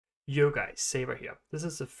Yo guys, Saber here. This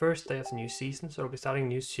is the first day of the new season, so I'll be starting a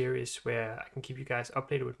new series where I can keep you guys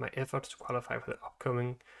updated with my efforts to qualify for the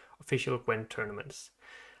upcoming official Gwent tournaments.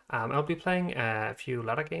 I'll be playing a few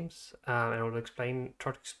ladder games, and I'll try to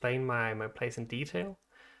explain my plays in detail,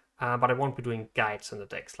 but I won't be doing guides on the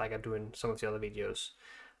decks like I do in some of the other videos.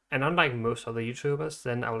 And unlike most other YouTubers,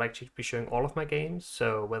 then I will actually be showing all of my games,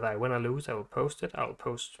 so whether I win or lose, I will post it. I'll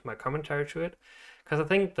post my commentary to it, because I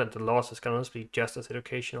think that the losses can honestly be just as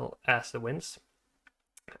educational as the wins.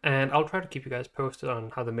 And I'll try to keep you guys posted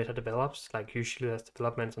on how the meta develops, like usually there's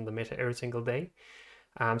developments on the meta every single day.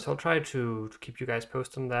 So I'll try to keep you guys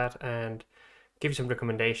posted on that and give you some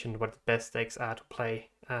recommendation what the best decks are to play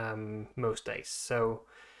most days. So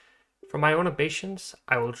for my own ambitions,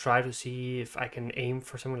 I will try to see if I can aim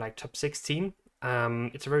for something like top 16.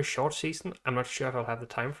 It's a very short season. I'm not sure if I'll have the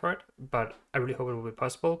time for it, but I really hope it will be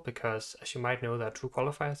possible because, as you might know, there are two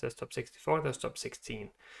qualifiers. There's top 64, there's top 16.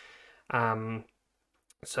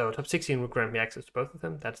 So top 16 will grant me access to both of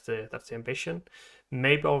them. That's the ambition.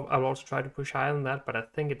 Maybe I'll also try to push higher than that, but I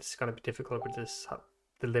think it's going to be difficult with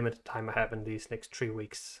the limited time I have in these next 3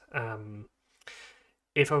 weeks.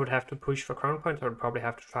 If I would have to push for crown points, I would probably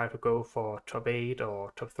have to try to go for top 8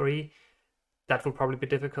 or top 3. That will probably be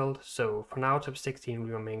difficult, so for now top 16 will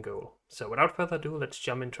be my main goal. So without further ado, let's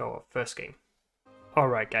jump into our first game.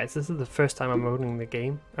 Alright guys, this is the first time I'm opening the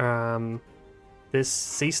game this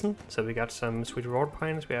season, so we got some sweet reward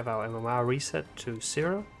points, we have our MMR reset to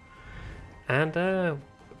 0, and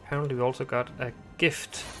apparently we also got a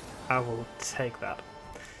gift. I will take that.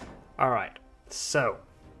 Alright, so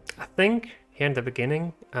I think here in the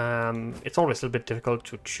beginning, it's always a little bit difficult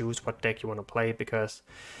to choose what deck you want to play because,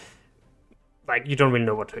 like, you don't really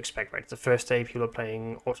know what to expect, right? It's the first day, people are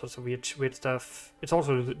playing all sorts of weird stuff. It's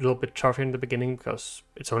also a little bit tougher in the beginning because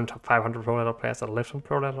it's only top 500 pro ladder players that are left on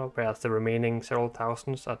pro ladder, whereas the remaining several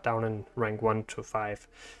thousands are down in rank 1 to 5.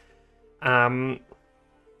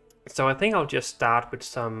 So I think I'll just start with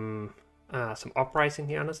some uprising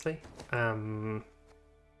here, honestly.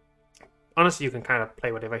 Honestly, you can kind of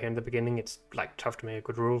play whatever here in the beginning. It's like tough to make a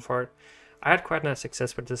good rule for it. I had quite nice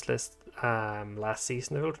success with this list last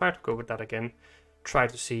season. I will try to go with that again. Try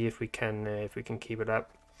to see if we can keep it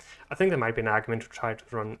up. I think there might be an argument to try to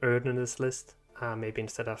run Erden in this list. Maybe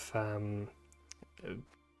instead of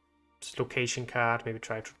location card, maybe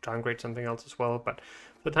try to downgrade something else as well. But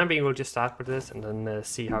for the time being, we'll just start with this and then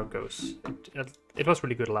see how it goes. It was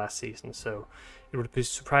really good last season, so it would be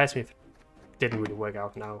surprised me if it didn't really work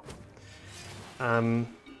out now.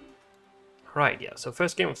 Right, yeah, so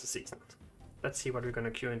first game of the season. Let's see what we're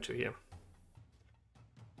gonna queue into here.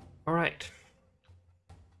 Alright.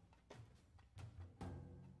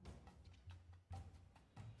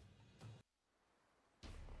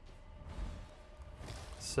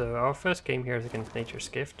 So our first game here is against Nature's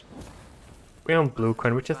Gift. We're on blue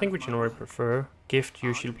coin, which I think we generally prefer. Gift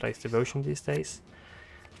usually plays Devotion these days.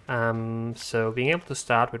 So being able to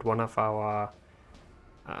start with one of our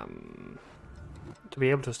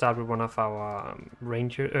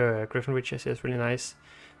Ranger Griffin Witches is really nice.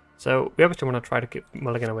 So we obviously want to try to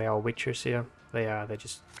mulligan away our Witchers here. They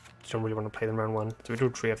just don't really want to play them round 1. So we do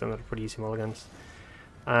 3 of them that are pretty easy mulligans.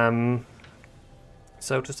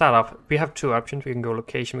 So to start off, we have 2 options. We can go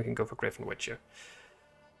location, we can go for Griffin Witcher.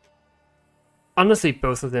 Honestly,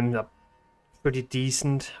 both of them are pretty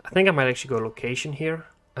decent. I think I might actually go location here.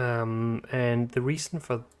 And the reason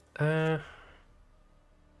for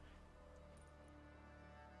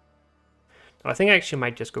I think I actually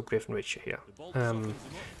might just go Griffin Witcher here.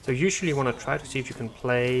 So usually you want to try to see if you can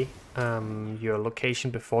play your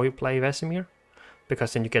location before you play Vesemir,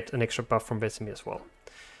 because then you get an extra buff from Vesemir as well.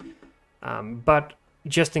 But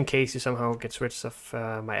just in case you somehow get rid of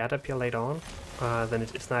my Adept here later on, then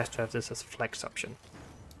it's nice to have this as a flex option.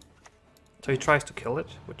 So he tries to kill it,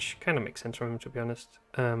 which kind of makes sense for him, to be honest.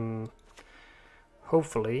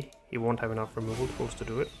 Hopefully he won't have enough removal tools to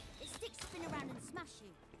do it.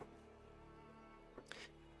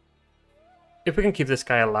 If we can keep this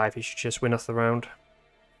guy alive, he should just win us the round.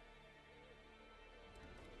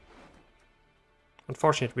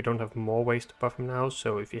 Unfortunately, we don't have more ways to buff him now,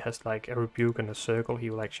 so if he has like a rebuke and a circle,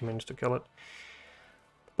 he will actually manage to kill it.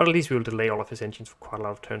 But at least we will delay all of his engines for quite a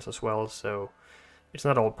lot of turns as well, so it's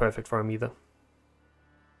not all perfect for him either.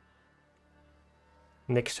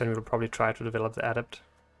 Next turn we'll probably try to develop the Adept.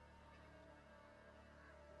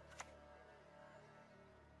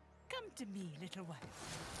 Come to me, little one.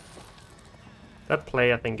 That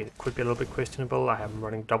play, I think it could be a little bit questionable. I have him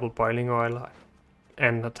running double boiling oil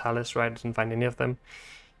and Natalis, right? I didn't find any of them.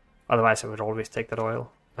 Otherwise, I would always take that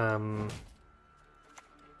oil. But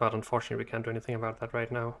unfortunately, we can't do anything about that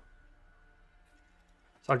right now.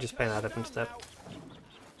 So I'll just play an Adep instead.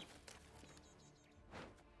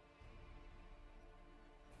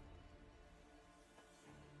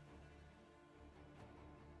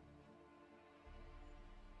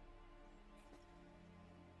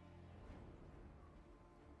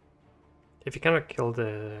 If you cannot kill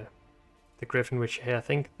the Griffin Witch here, I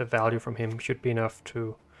think the value from him should be enough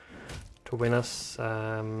to win us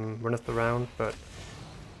the round, but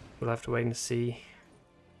we'll have to wait and see.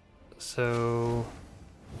 So,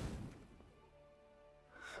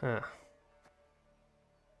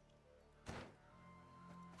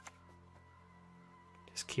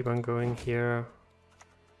 just keep on going here.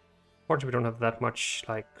 Fortunately, we don't have that much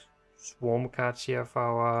like swarm cards here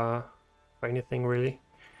for anything really.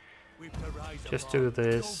 Just do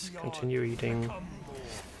this, continue eating.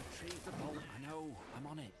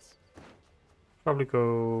 Probably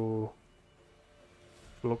go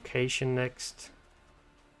location next.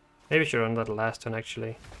 Maybe we should run that last turn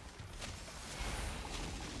actually.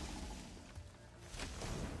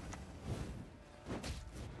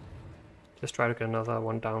 Just try to get another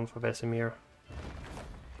one down for Vesemir.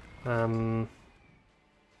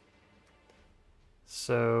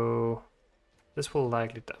 So this will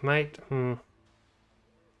likely I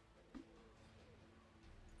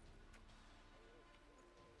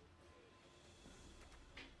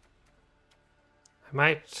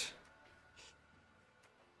might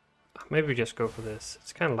maybe just go for this.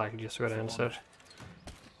 It's kind of likely just to get answered.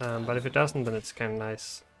 But if it doesn't, then it's kind of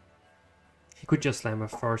nice. He could just slam a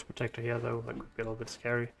Forest Protector here though, that could be a little bit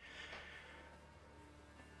scary.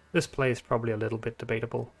 This play is probably a little bit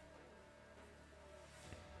debatable.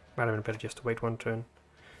 Might have been better just to wait one turn.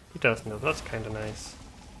 He doesn't know, that's kind of nice.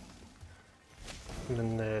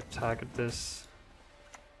 And then target this.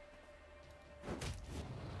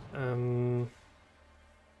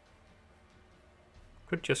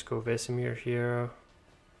 Could just go Vesemir here.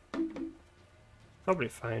 Probably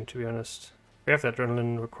fine, to be honest. We have the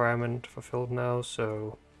adrenaline requirement fulfilled now,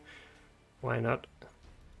 so why not?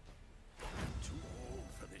 Too old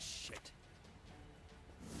for this shit.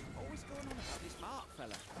 Always going on about this Mark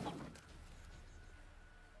fella.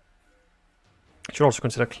 I should also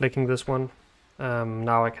consider clicking this one.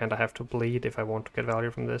 Now I kind of have to bleed if I want to get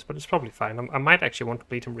value from this, but it's probably fine. I might actually want to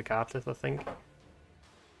bleed him regardless, I think.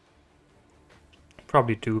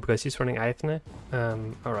 Probably do, because he's running Aithne.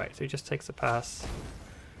 Alright, so he just takes the pass.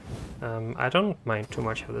 I don't mind too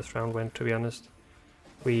much how this round went, to be honest.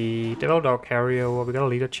 We developed our carryover, we got a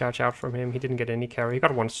leader charge out from him, he didn't get any carry. He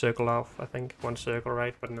got one circle off, I think. One circle,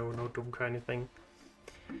 right, but no Doomka or anything.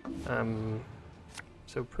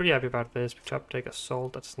 So pretty happy about this. We top take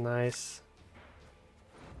Assault, that's nice.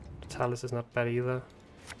 The Talus is not bad either.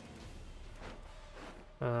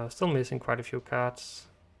 Still missing quite a few cards.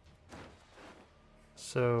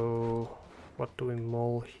 So, what do we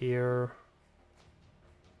mull here?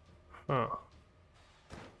 Huh.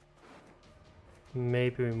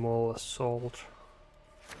 Maybe we mull Assault.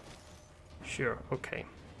 Sure, okay.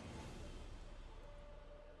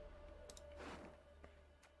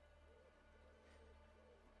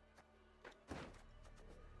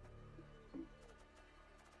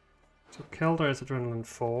 So Keldar is Adrenaline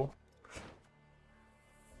 4.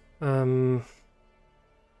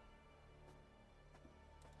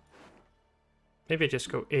 Maybe I just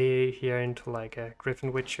go A here into like a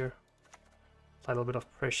Griffin Witcher. A little bit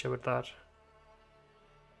of pressure with that.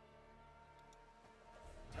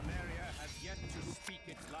 Temeria has yet to speak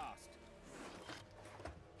its last.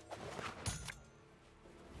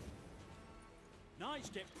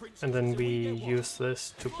 And then we use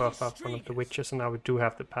this to buff up one of the witches, and now we do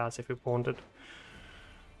have the pass if we wanted.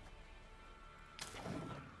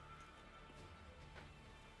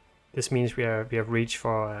 This means we have reach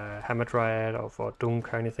for a Hammer Dryad or for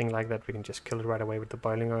Dunk or anything like that. We can just kill it right away with the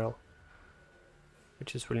Boiling Oil,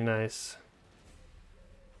 which is really nice.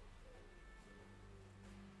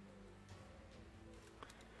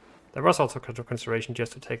 There was also consideration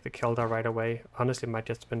just to take the Keldar right away. Honestly, it might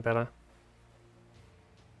just have been better.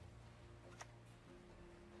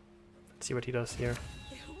 Let's see what he does here.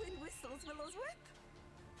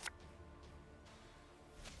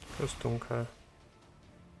 Goes Dunker.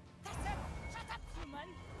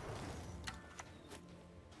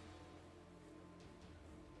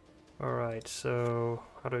 Alright, so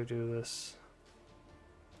how do we do this?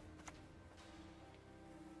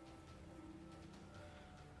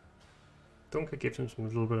 Dunker gives him some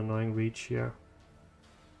little bit annoying reach here.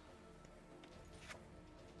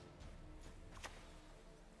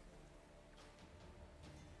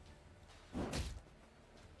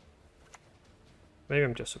 Maybe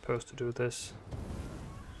I'm just supposed to do this.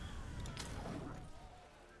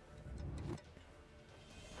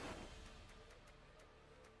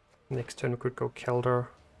 Next turn we could go Kelder.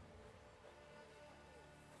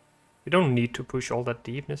 We don't need to push all that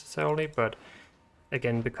deep necessarily, but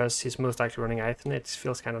again, because he's most likely running Aether, it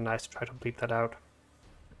feels kind of nice to try to bleed that out.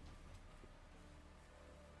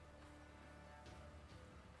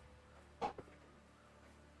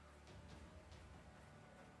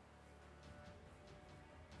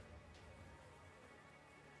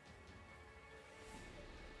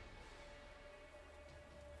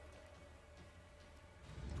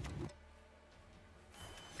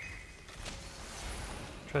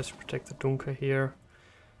 Tries to protect the Dunker here.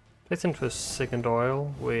 Plays into a second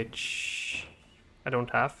oil, which I don't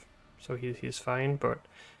have, so he's fine, but a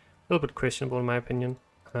little bit questionable in my opinion.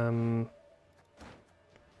 I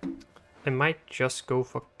might just go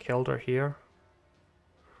for Kelder here.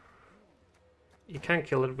 You can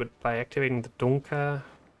kill it by activating the Dunker,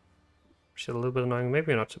 which is a little bit annoying.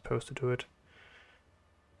 Maybe you're not supposed to do it.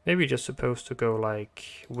 Maybe you're just supposed to go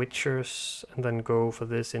like Witchers and then go for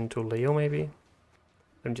this into Leo maybe.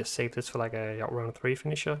 Then just save this for like a round 3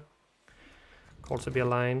 finisher. Could also be a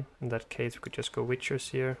line. In that case, we could just go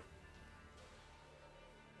Witchers here.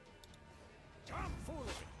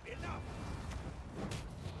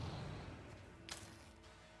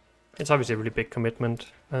 It's obviously a really big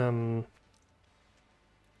commitment. Maybe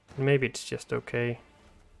it's just okay.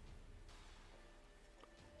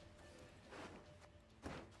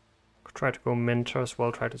 Could try to go Mentor as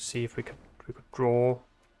well. Try to see if we could draw.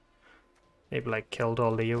 Maybe like Kelder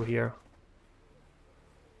or Leo here.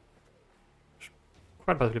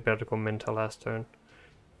 Quite possibly better to go Mentor last turn.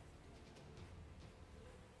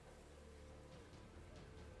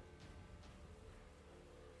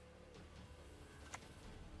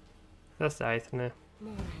 That's the Aethne.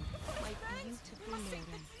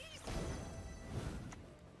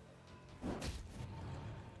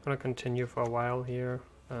 Gonna continue for a while here.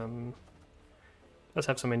 Let's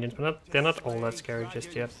have some engines, but they're not all that scary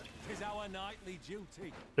just yet.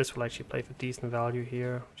 This will actually play for decent value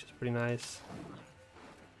here, which is pretty nice.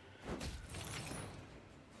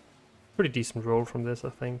 Pretty decent roll from this, I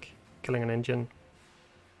think. Killing an engine.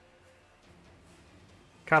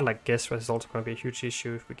 Card like Gesra is also going to be a huge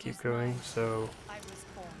issue if we keep going, so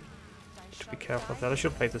need to be careful of that. I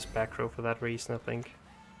should play this back row for that reason, I think.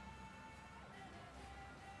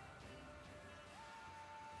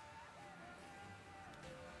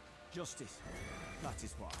 Justice. That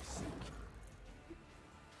is what I seek.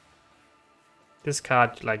 This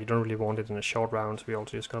card, like, you don't really want it in a short round, so we're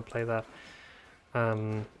also just going to play that.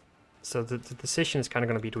 So the decision is kind of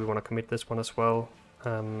going to be, do we want to commit this one as well?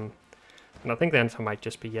 And I think the answer might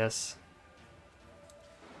just be yes.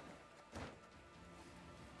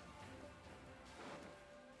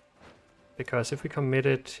 Because if we commit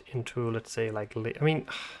it into, let's say, like, I mean,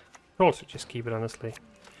 we'll also just keep it, honestly.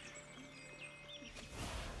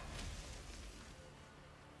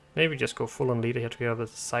 Maybe just go full on leader here together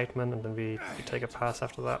with the Sightman, and then we take a pass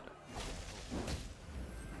after that.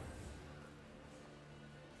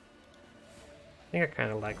 I think I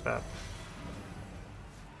kind of like that.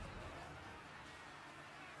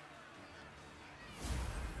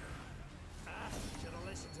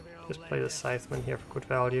 Just play the Scytheman here for good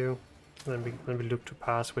value, and then we look to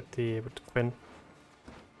pass with the Gwent.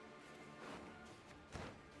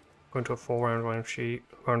 Going to a 4-round round 3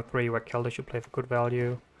 where Kelder should play for good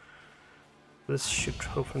value. This should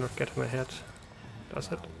hopefully not get him ahead.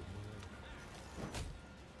 Does it?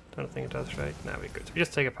 Don't think it does, right? Nah, we're good. So we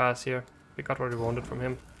just take a pass here. We got what we wanted from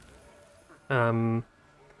him.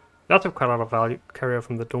 That's quite a lot of value carrier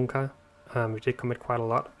from the Dunker. We did commit quite a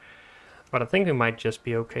lot. But I think we might just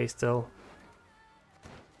be okay still.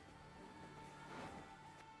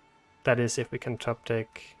 That is if we can top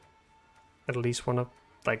deck at least one of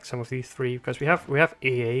like some of these three, because we have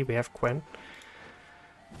AA, we have Gwent.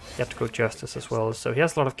 You have to go Justice as well, so he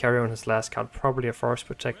has a lot of carrier on his last card, probably a Forest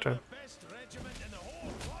Protector.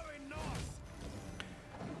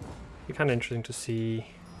 Be kind of interesting to see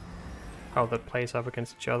how that plays up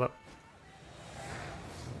against each other.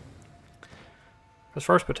 Because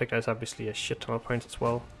Forest Protector is obviously a shit ton of points as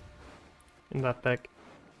well in that deck.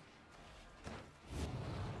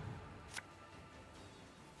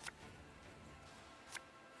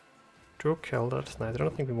 Draw Kelder, that's nice. I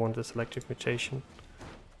don't think we want the Selective Mutation.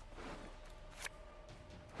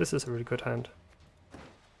 This is a really good hand.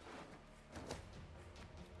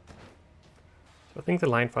 So I think the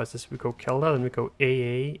line for us is we go Kelder, then we go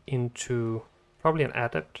AA into probably an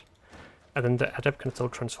Adept. And then the Adept can still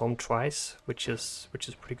transform twice, which is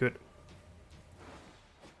pretty good.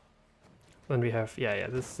 Then we have,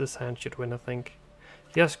 this hand should win, I think.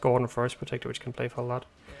 He has Gordon Forest Protector, which can play for a lot.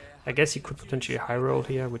 I guess he could potentially high roll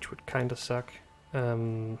here, which would kind of suck.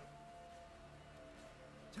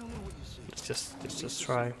 Let's just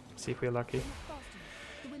try, see if we're lucky.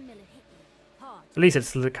 At least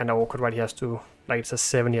it's kind of awkward, right? He has to, like it says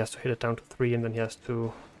 7, he has to hit it down to 3, and then he has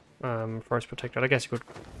to force protect it. I guess you could,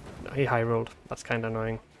 he high rolled. That's kind of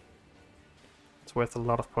annoying. It's worth a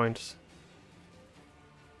lot of points.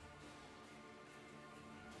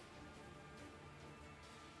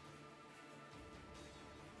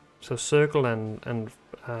 So Circle and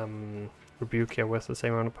Rebuke are worth the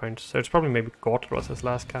same amount of points. So it's probably maybe God was his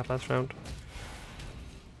last card last round.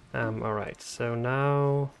 Alright, so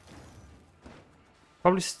now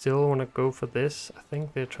probably still want to go for this. I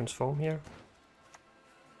think they transform here.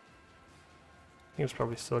 I think it's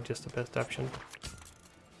probably still just the best option.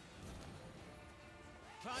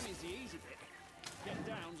 Climbing's the easy bit. Getting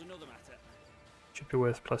down's another matter. Should be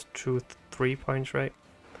worth plus 2, 3 points, right?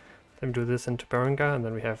 Then we do this into Berengar, and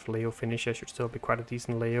then we have Leo finisher. Should still be quite a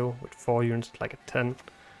decent Leo with 4 units, like a 10.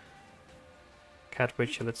 Cat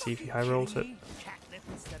Witcher, let's see if he high rolls it.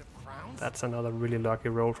 That's another really lucky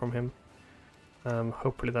roll from him.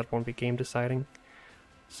 Hopefully that won't be game deciding.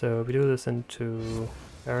 So we do this into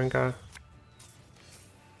Berengar,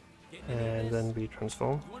 and then we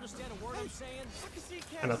transform.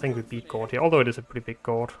 And I think we beat God here, although it is a pretty big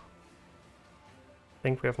God. I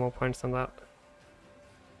think we have more points than that.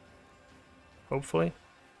 Hopefully.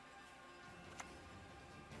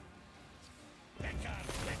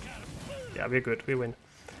 Yeah, we're good, we win.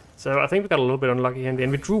 So I think we got a little bit unlucky here in the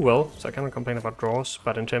end. We drew well, so I cannot complain about draws,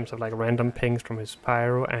 but in terms of like random pings from his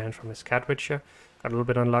Pyro and from his Cat Witcher, got a little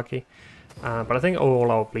bit unlucky. But I think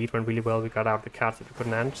overall our bleed went really well. We got out the cards that we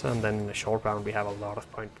couldn't answer, and then in the short round we have a lot of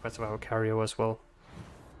points because of our Cario as well.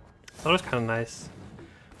 So that was kind of nice.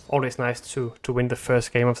 Always nice to win the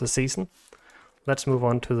first game of the season. Let's move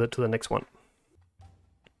on to the next one.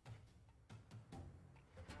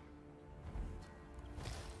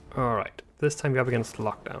 Alright, this time we're up against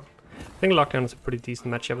Lockdown. I think Lockdown is a pretty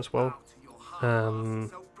decent matchup as well.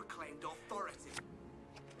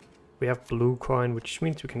 We have Blue Coin, which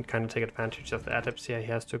means we can kind of take advantage of the adepts here. He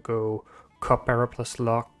has to go Cupbearer plus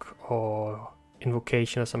Lock or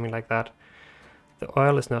Invocation or something like that. The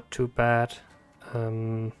Oil is not too bad. We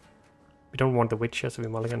don't want the Witcher, so we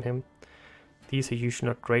mulligan him. These are usually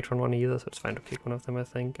not great on one either, so it's fine to kick one of them, I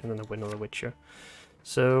think, and then I win on the Witcher.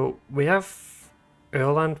 So we have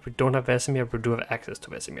Erland, we don't have Vesemir, but we do have access to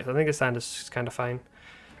Vesemir. So I think the stand is kind of fine.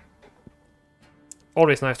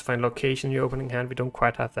 Always nice to find location in your opening hand. We don't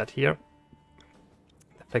quite have that here.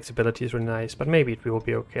 The flexibility is really nice, but maybe it will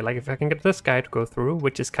be okay. Like if I can get this guy to go through,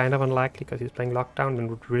 which is kind of unlikely because he's playing Lockdown, then it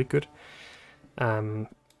would be really good. But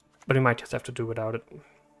we might just have to do without it.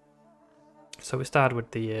 So we start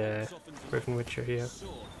with the Griffin Witcher here.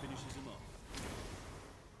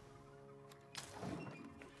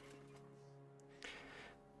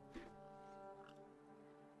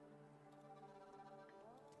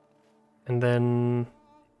 And then,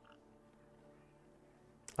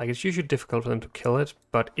 like, it's usually difficult for them to kill it,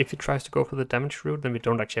 but if he tries to go for the damage route, then we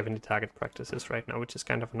don't actually have any target practices right now, which is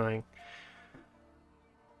kind of annoying.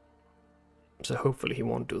 So hopefully he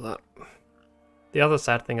won't do that. The other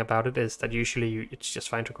sad thing about it is that usually it's just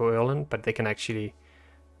fine to go Erland, but they can actually...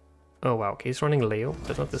 Oh wow, okay, he's running Leo.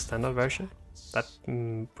 That's not the standard version. That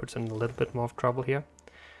puts in a little bit more of trouble here.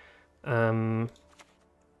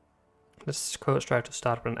 Let's try to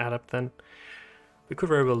start with an adept then. We could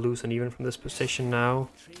very well lose an even from this position now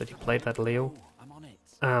that he played that Leo.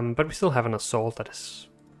 But we still have an assault that is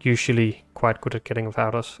usually quite good at getting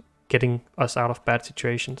us out of bad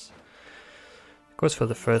situations. Goes for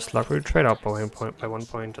the first luck. We'll trade out by 1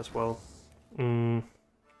 point as well. Could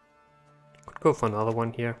go for another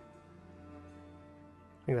one here.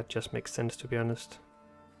 I think that just makes sense, to be honest.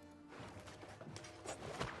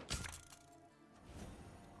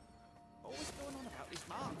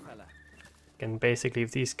 And basically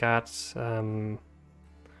if these cards go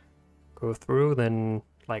through, then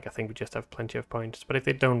like I think we just have plenty of points, but if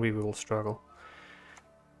they don't, we will struggle.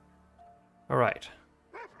 Alright,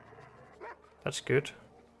 that's good.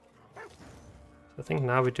 So I think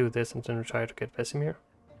now we do this and then we try to get Vesemir.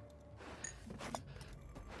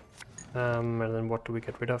 And then what do we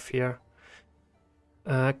get rid of here?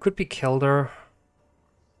 Could be Kelder,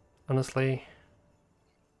 honestly.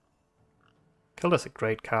 Kelder's a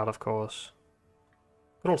great card, of course.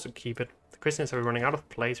 Could also keep it. The question is, are we running out of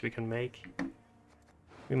plays we can make?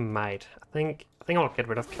 We might. I think I'll get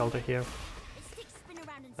rid of Kelder here.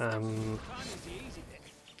 I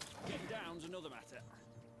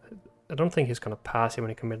don't think he's gonna pass him when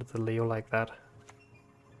he committed to Leo like that.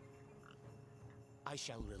 I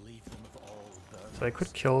shall relieve them of all burden. So I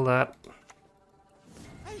could kill that.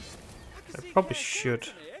 I probably should.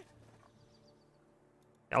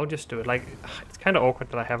 I'll just do it. Like, it's kind of awkward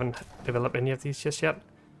that I haven't developed any of these just yet.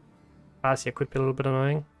 Last year could be a little bit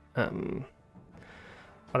annoying.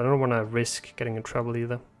 But I don't want to risk getting in trouble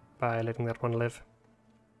either by letting that one live.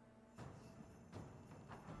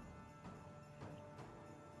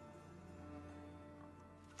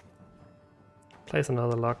 Place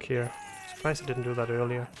another lock here. Surprised I didn't do that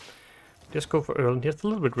earlier. Just go for Erland here. It's a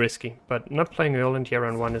little bit risky, but not playing Erland here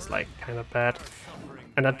on 1 is like kind of bad.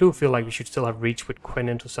 And I do feel like we should still have reach with Gwent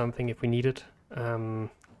into something if we need it. Gwent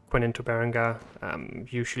into Berengar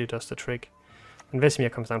usually does the trick. And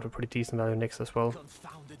Vesemir comes down to pretty decent value next as well.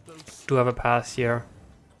 Do have a pass here.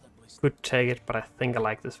 Could take it, but I think I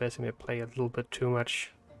like this Vesemir play a little bit too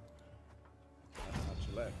much.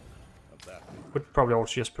 Would probably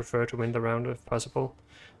also just prefer to win the round if possible.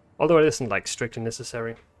 Although it isn't like strictly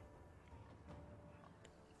necessary.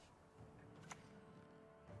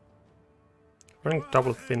 Running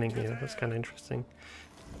double thinning here, that's kind of interesting.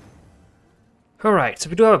 Alright, so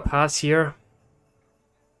we do have a pass here.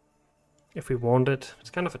 If we want it. It's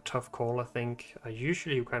kind of a tough call, I think.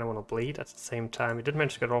 Usually you kind of want to bleed at the same time. We did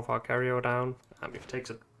manage to get off our carrier down. If it takes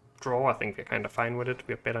a draw, I think we're kind of fine with it.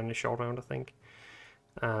 We're better in the short round, I think.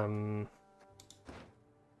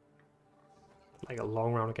 Like a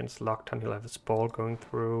long round against Lockdown, he'll have his ball going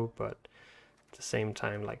through, but at the same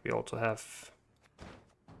time, like we also have...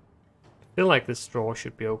 I feel like this draw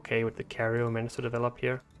should be okay with the carrier we managed to develop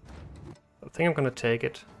here. I think I'm gonna take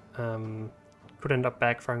it. Could end up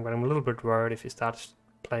backfiring, but I'm a little bit worried if he starts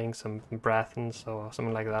playing some Brathens or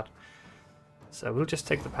something like that. So we'll just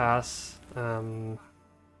take the pass.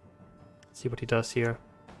 See what he does here.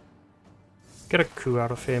 Get a coup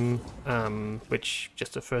out of him, which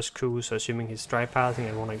just the first coup, so assuming he's dry passing,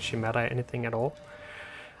 it won't actually matter anything at all.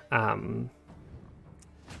 But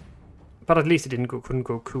at least it couldn't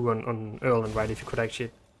go coup on Erland, right? If you could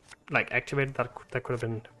actually like activate it, that could have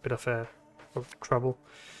been a bit of trouble.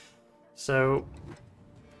 So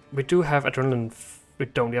we do have Adrenaline. We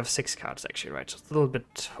have 6 cards actually, right? So it's a little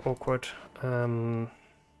bit awkward.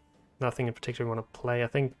 Nothing in particular we want to play. I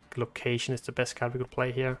think Location is the best card we could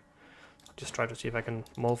play here. Just try to see if I can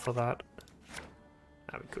mull for that.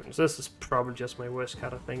 We couldn't. So this is probably just my worst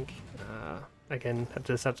card, I think. Again, I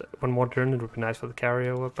just had one more turn. It would be nice for the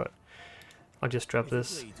carryover, but I'll just drop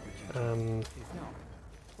this. Going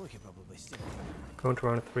to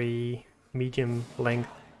round 3, medium length.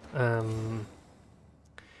 And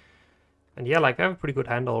yeah, like I have a pretty good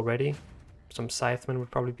hand already. Some Scytheman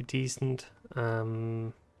would probably be decent.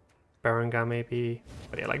 Berengar maybe.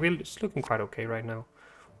 But yeah, like it's looking quite okay right now.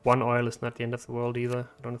 1 oil is not the end of the world either,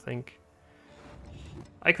 I don't think.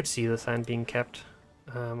 I could see this hand being kept,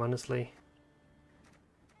 honestly.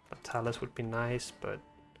 Talus would be nice, but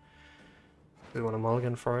we want a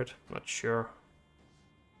mulligan for it, not sure.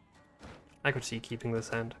 I could see keeping this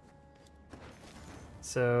hand.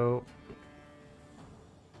 So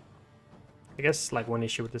I guess like one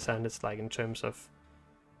issue with this hand is like in terms of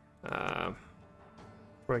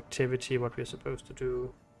proactivity, what we're supposed to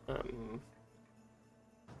do.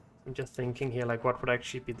 I'm just thinking here, like what would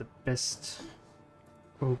actually be the best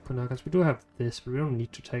opener, because we do have this, but we don't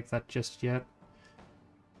need to take that just yet.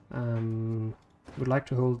 Would like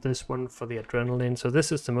to hold this one for the Adrenaline, so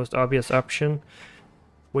this is the most obvious option.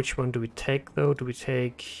 Which one do we take though? Do we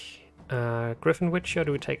take Griffin Witcher or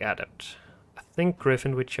do we take Adept? I think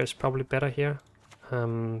Griffin Witcher is probably better here,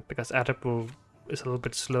 because Adept is a little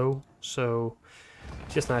bit slow, so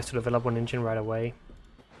it's just nice to develop one engine right away.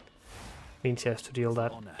 Means he has to deal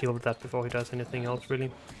with that before he does anything else, really.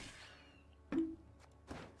 I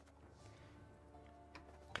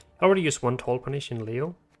already used 1 Tall Punish in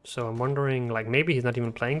Leo, so I'm wondering, like, maybe he's not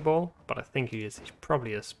even playing ball, but I think he is. He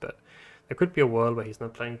probably is, but there could be a world where he's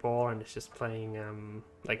not playing ball and he's just playing,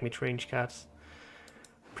 like, mid-range cards.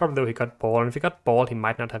 Probably though he got ball, and if he got ball, he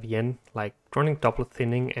might not have Yen. Like, running double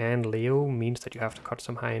thinning and Leo means that you have to cut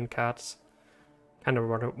some high-end cards. Kind of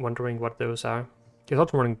wondering what those are. He's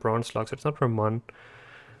also running Bronze Slug, so it's not Ramon.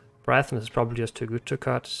 Brathen is probably just too good to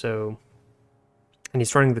cut, so... And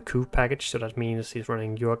he's running the coup package, so that means he's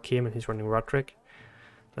running Joachim and he's running Roderick.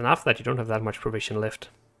 And after that, you don't have that much provision left,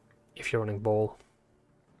 if you're running ball.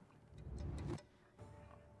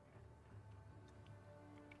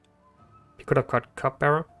 You could have cut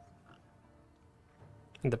Cupbearer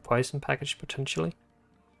in the poison package, potentially,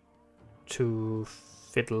 to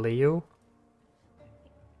fit Leo.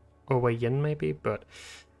 Over Yen maybe, but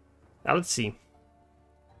let's see.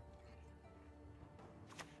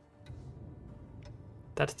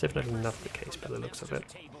 That's definitely not the case by the looks of it.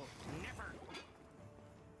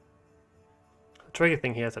 The tricky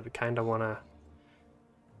thing here is that we kind of want to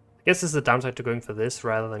I guess this is the downside to going for this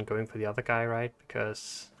rather than going for the other guy, right?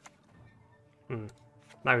 Because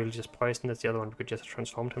now he'll just poison this. The other one we could just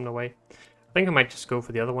transform him away. I think I might just go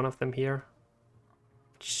for the other one of them here.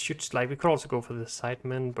 Should like we could also go for the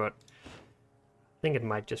sideman, but I think it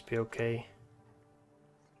might just be okay.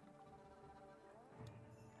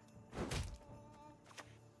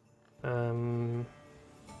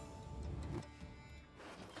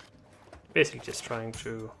 Basically just trying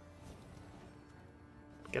to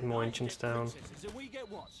get more engines down.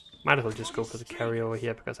 Might as well just go for the carry over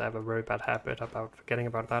here because I have a very bad habit about forgetting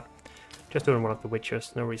about that. Just doing one of the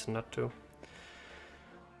witches, no reason not to.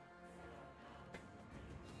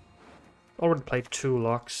 Already played 2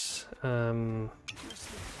 locks. I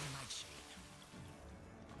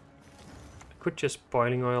could just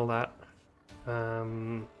boiling oil that.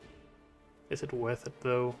 Is it worth it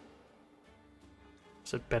though?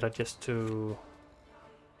 Is it better just to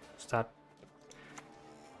start?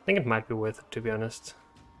 I think it might be worth it, to be honest.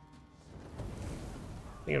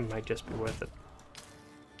 I think it might just be worth it.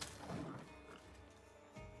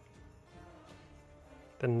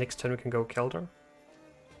 Then next turn we can go Kelder.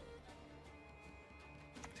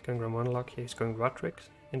 He's going Ramon lock here, he's going Roderick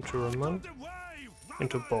into Ramon.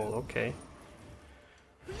 Into Ball, okay.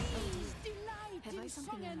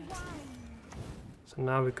 So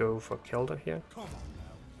now we go for Kelder here.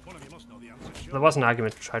 There was an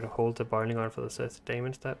argument to try to hold the boiling oil for the Cersei Dame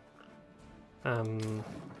instead.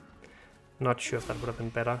 Not sure if that would have been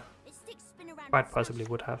better. Quite possibly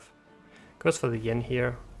would have. Goes for the yen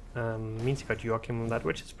here. Means he got Joachim on that,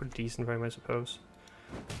 which is pretty decent for him, I suppose.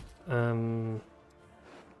 I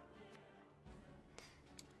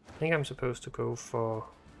think I'm supposed to go for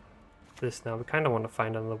this now. We kind of want to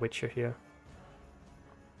find another Witcher here.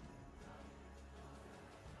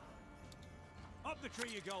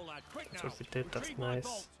 That's what we did, that's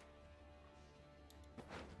nice.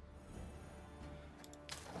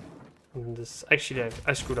 And this, actually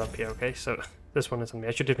I screwed up here, okay, so this one is on me.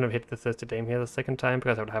 I should definitely have hit the Thirsty Dame here the second time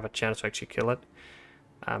because I would have a chance to actually kill it.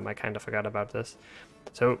 I kind of forgot about this.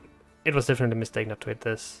 So it was definitely a mistake not to hit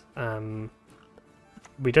this.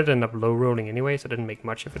 We did end up low rolling anyway, so it didn't make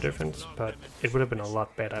much of a difference, but it would have been a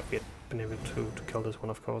lot better if we had been able to kill this one,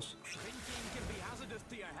 of course.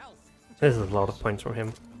 This is a lot of points from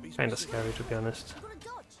him. Kinda scary, to be honest.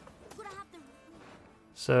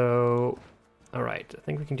 So, alright, I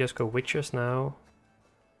think we can just go Witchers now.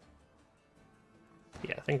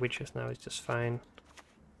 Yeah, I think Witchers now is just fine.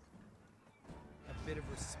 A bit of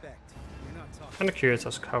respect. Kinda curious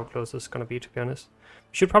as to how close this is gonna be, to be honest.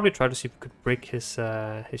 We should probably try to see if we could break his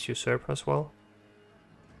usurper as well.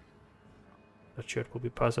 Not sure it will be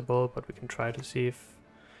possible, but we can try to see if...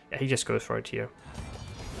 Yeah, he just goes for it here.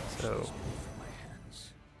 So...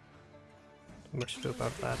 not much to do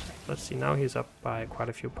about that. Let's see, now he's up by quite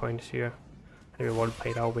a few points here. And we already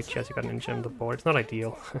played our witch as he got an engine on the board. It's not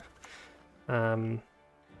ideal.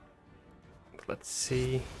 Let's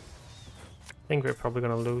see. I think we're probably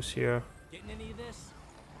gonna lose here.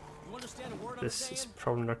 This is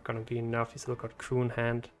probably not gonna be enough. He's still got crew in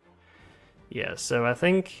hand. Yeah, so I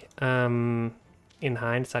think in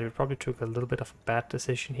hindsight we probably took a little bit of a bad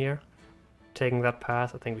decision here. Taking that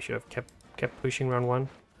path, I think we should have kept pushing round 1.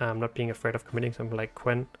 Not being afraid of committing something like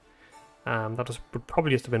Gwent. That would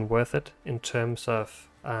probably just have been worth it in terms of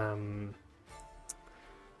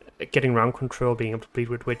getting round control, being able to bleed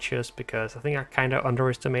with witches, because I think I kind of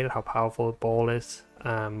underestimated how powerful Ball is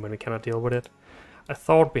when we cannot deal with it. I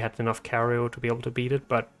thought we had enough carry to be able to beat it,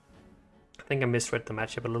 but I think I misread the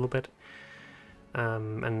matchup a little bit.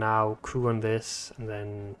 And now crew on this, and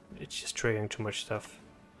then it's just triggering too much stuff.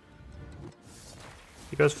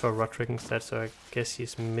 He goes for Roderick instead, so I guess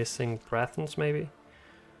he's missing Brathens maybe?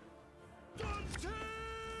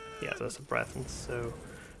 Yeah, there's a Brathens, so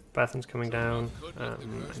Brathens coming down,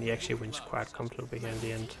 and he actually wins quite comfortably here in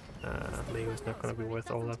the end. Leo's not going to be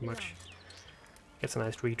worth all that much. Gets a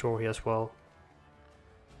nice redraw here as well.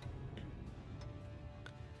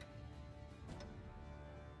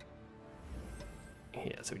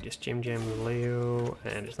 Yeah, so we just jam with Leo,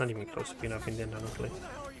 and it's not even close to being enough in the end, honestly.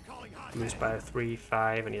 Lose by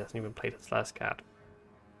 3-5, and he hasn't even played his last card.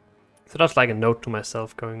 So that's like a note to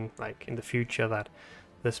myself going like in the future that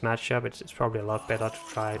this matchup, it's probably a lot better to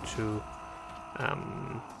try to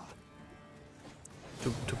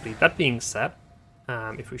bleed. That being said,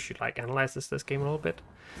 if we should like analyze this game a little bit,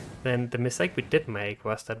 then the mistake we did make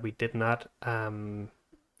was that we did not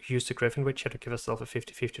use the Griffin Witcher to give ourselves a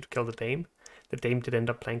 50-50 to kill the Dame. The Dame did end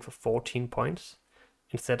up playing for 14 points.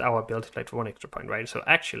 Instead, our ability played for 1 extra point, right? So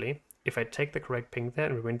actually, if I take the correct ping there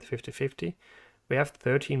and we win the 50-50, we have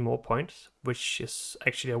 13 more points, which is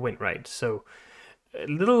actually a win, right? So a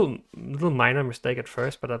little minor mistake at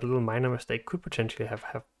first, but that little minor mistake could potentially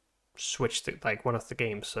have switched like one of the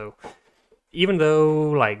games. So even though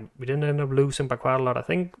like we didn't end up losing by quite a lot, I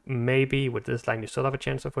think maybe with this line you still have a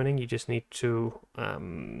chance of winning. You just need to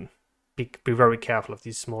be very careful of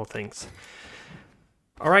these small things.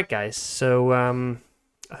 Alright guys, so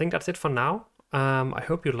I think that's it for now. I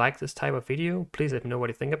hope you like this type of video. Please let me know what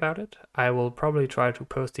you think about it. I will probably try to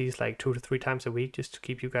post these like 2 to 3 times a week just to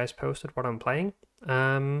keep you guys posted what I'm playing.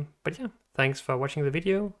 But yeah, thanks for watching the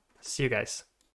video. See you guys.